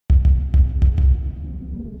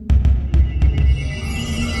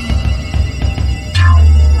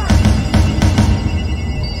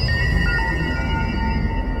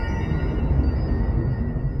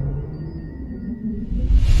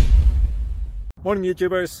Morning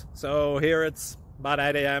YouTubers. So here it's about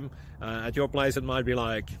 8 a.m. At your place it might be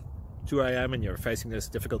like 2 a.m. and you're facing this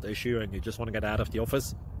difficult issue and you just want to get out of the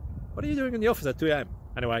office. What are you doing in the office at 2 a.m.?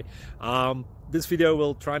 Anyway, this video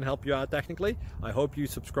will try and help you out technically. I hope you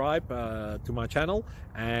subscribe to my channel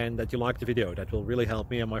and that you like the video. That will really help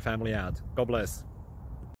me and my family out. God bless.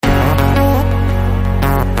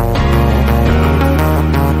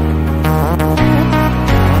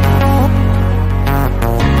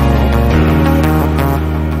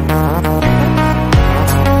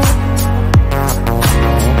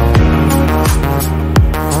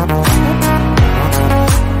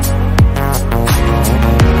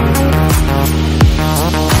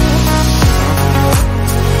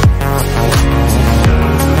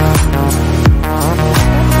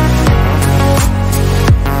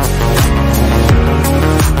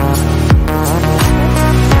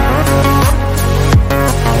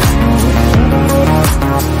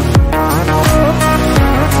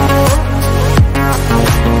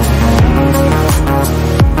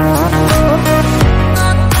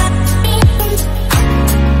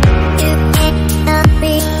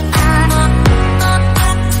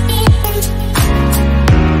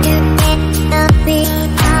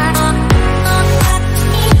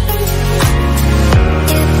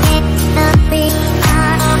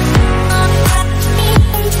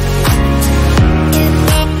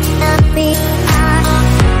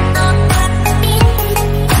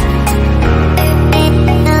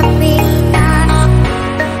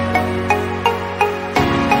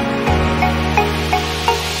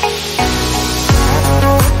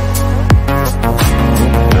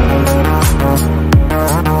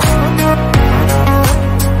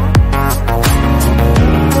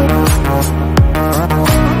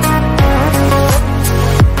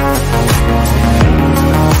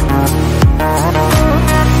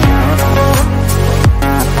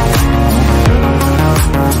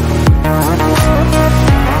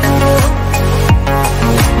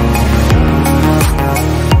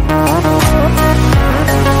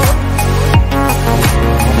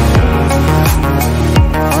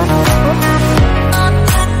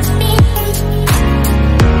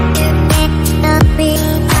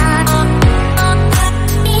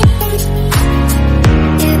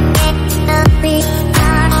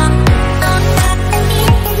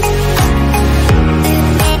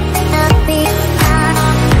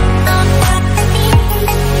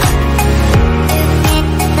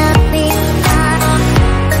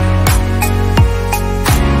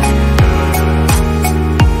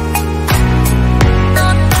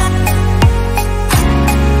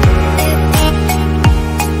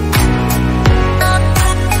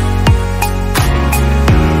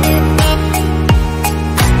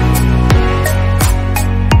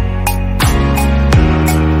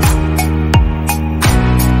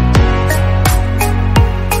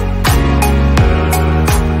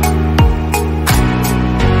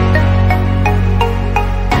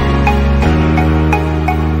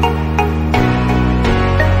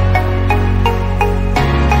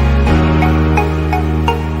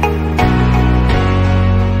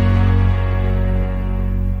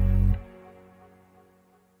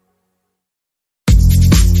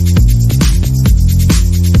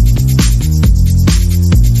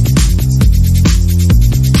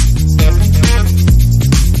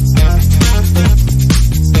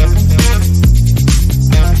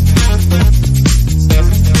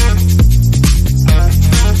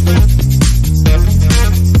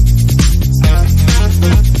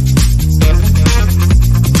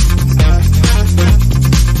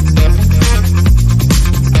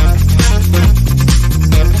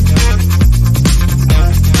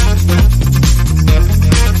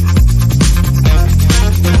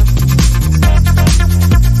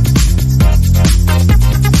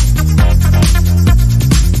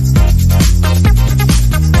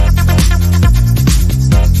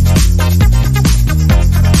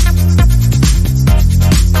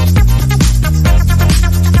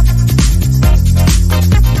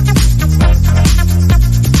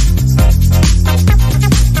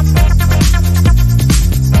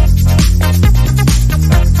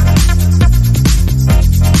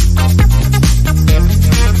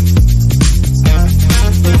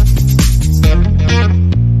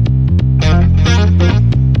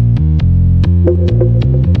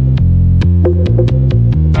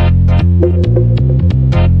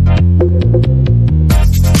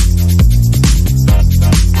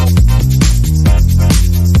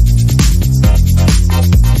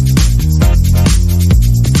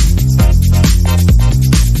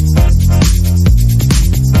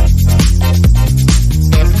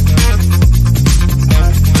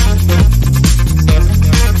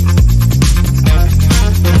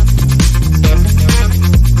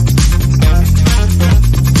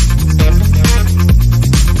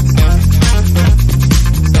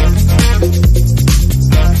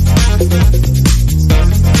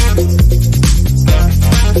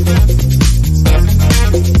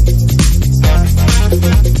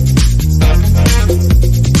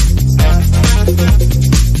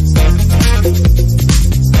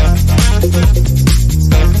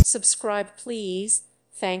 subscribe, please.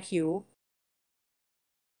 Thank you.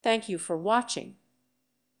 Thank you for watching.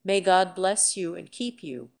 May God bless you and keep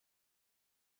you.